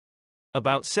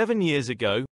About 7 years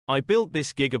ago, I built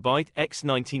this Gigabyte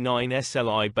X99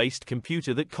 SLI based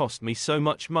computer that cost me so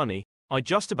much money, I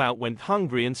just about went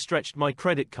hungry and stretched my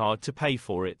credit card to pay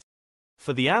for it.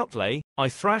 For the outlay, I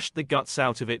thrashed the guts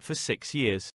out of it for 6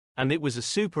 years, and it was a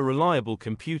super reliable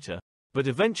computer, but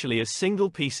eventually a single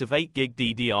piece of 8GB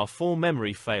DDR4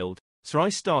 memory failed, so I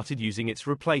started using its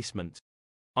replacement.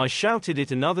 I shouted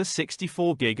it another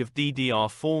 64GB of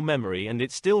DDR4 memory and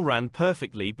it still ran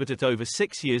perfectly, but at over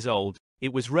 6 years old,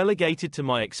 it was relegated to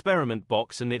my experiment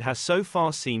box and it has so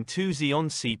far seen 2 Xeon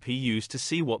CPUs to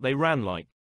see what they ran like.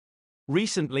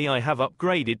 Recently I have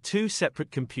upgraded 2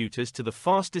 separate computers to the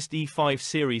fastest E5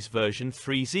 series version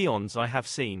 3 Xeons I have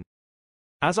seen.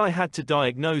 As I had to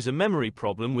diagnose a memory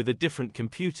problem with a different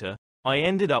computer, I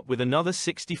ended up with another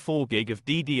 64GB of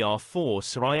DDR4,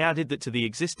 so I added that to the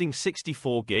existing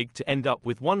 64GB to end up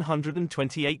with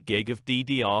 128GB of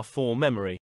DDR4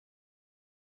 memory.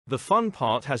 The fun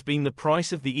part has been the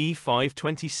price of the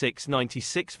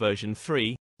E5-2696 version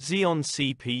 3 Xeon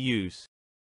CPUs.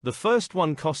 The first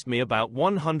one cost me about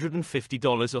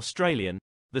 $150 Australian,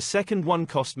 the second one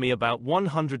cost me about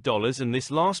 $100 and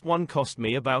this last one cost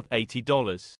me about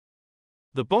 $80.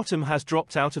 The bottom has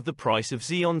dropped out of the price of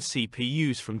Xeon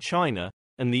CPUs from China,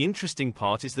 and the interesting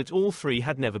part is that all three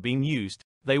had never been used,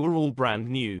 they were all brand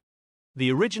new. The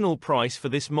original price for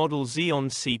this model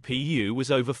Xeon CPU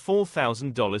was over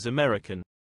 $4,000 American.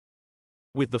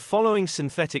 With the following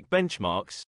synthetic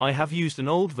benchmarks, I have used an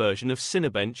old version of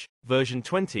Cinebench, version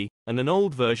 20, and an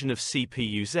old version of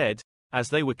CPU-Z,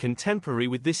 as they were contemporary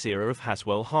with this era of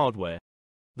Haswell hardware.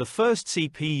 The first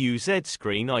CPU-Z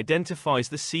screen identifies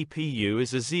the CPU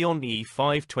as a Xeon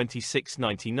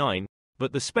E5-2699,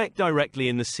 but the spec directly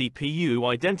in the CPU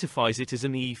identifies it as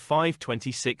an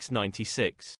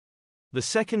E5-2696. The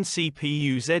second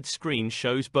CPU-Z screen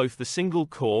shows both the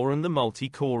single-core and the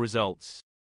multi-core results.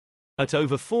 At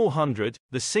over 400,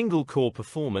 the single-core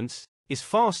performance is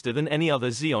faster than any other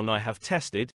Xeon I have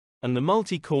tested, and the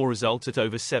multi-core result at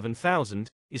over 7000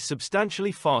 is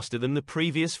substantially faster than the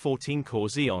previous 14-core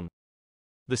Xeon.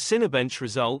 The Cinebench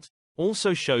result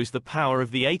also shows the power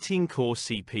of the 18-core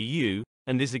CPU,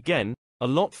 and is again a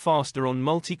lot faster on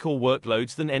multi-core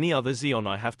workloads than any other Xeon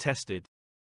I have tested.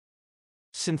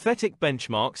 Synthetic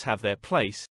benchmarks have their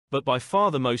place, but by far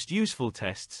the most useful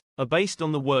tests are based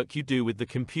on the work you do with the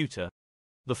computer.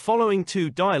 The following 2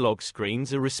 dialog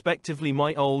screens are respectively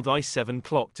my old i7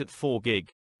 clocked at 4GB,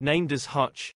 named as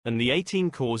Hutch, and the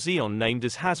 18-core Xeon named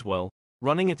as Haswell,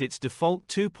 running at its default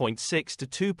 2.6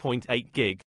 to 2.8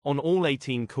 GB on all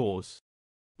 18 cores.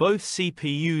 Both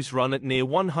CPUs run at near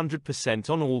 100%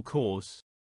 on all cores.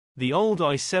 The old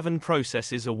i7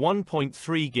 processes a 1.3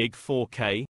 GB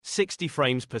 4K, 60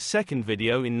 frames per second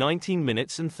video in 19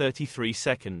 minutes and 33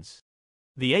 seconds.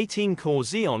 The 18-core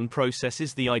Xeon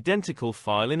processes the identical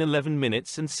file in 11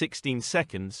 minutes and 16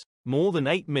 seconds, more than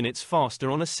 8 minutes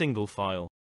faster on a single file.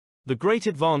 The great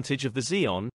advantage of the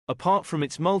Xeon, apart from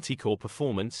its multi-core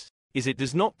performance, is it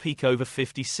does not peak over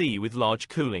 50°C with large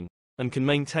cooling, and can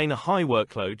maintain a high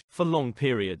workload for long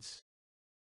periods.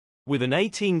 With an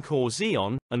 18-core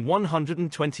Xeon and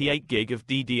 128GB of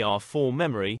DDR4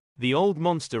 memory, the old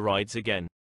monster rides again.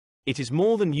 It is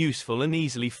more than useful and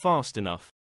easily fast enough.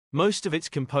 Most of its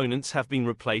components have been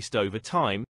replaced over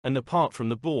time, and apart from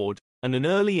the board, and an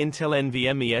early Intel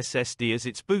NVMe SSD as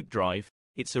its boot drive,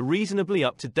 it's a reasonably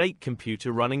up-to-date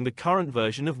computer running the current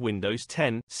version of Windows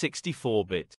 10,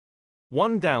 64-bit.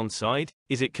 One downside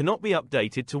is it cannot be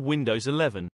updated to Windows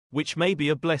 11, which may be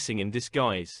a blessing in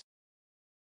disguise.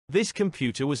 This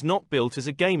computer was not built as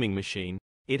a gaming machine.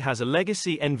 It has a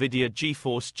legacy NVIDIA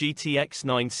GeForce GTX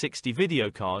 960 video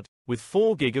card, with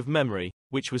 4GB of memory,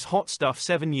 which was hot stuff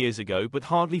 7 years ago but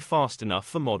hardly fast enough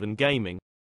for modern gaming.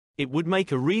 It would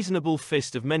make a reasonable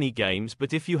fist of many games,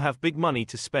 but if you have big money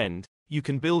to spend, you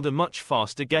can build a much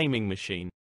faster gaming machine.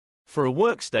 For a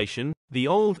workstation, the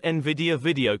old NVIDIA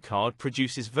video card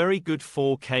produces very good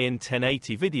 4K and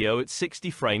 1080 video at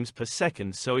 60 frames per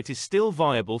second, so it is still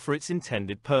viable for its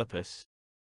intended purpose.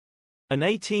 An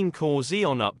 18-core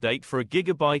Xeon update for a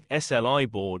Gigabyte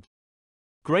SLI board.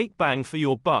 Great bang for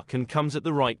your buck and comes at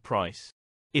the right price.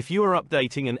 If you are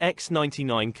updating an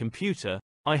X99 computer,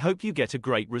 I hope you get a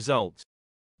great result.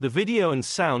 The video and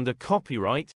sound are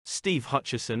copyright Steve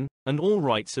Hutchison, and all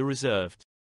rights are reserved.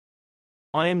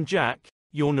 I am Jack,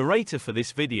 your narrator for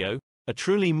this video, a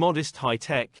truly modest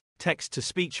high-tech,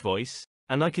 text-to-speech voice,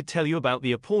 and I could tell you about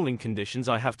the appalling conditions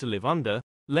I have to live under,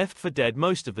 left for dead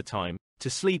most of the time, to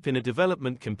sleep in a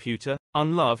development computer,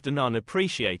 unloved and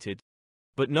unappreciated.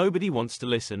 But nobody wants to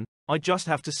listen, I just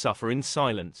have to suffer in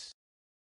silence.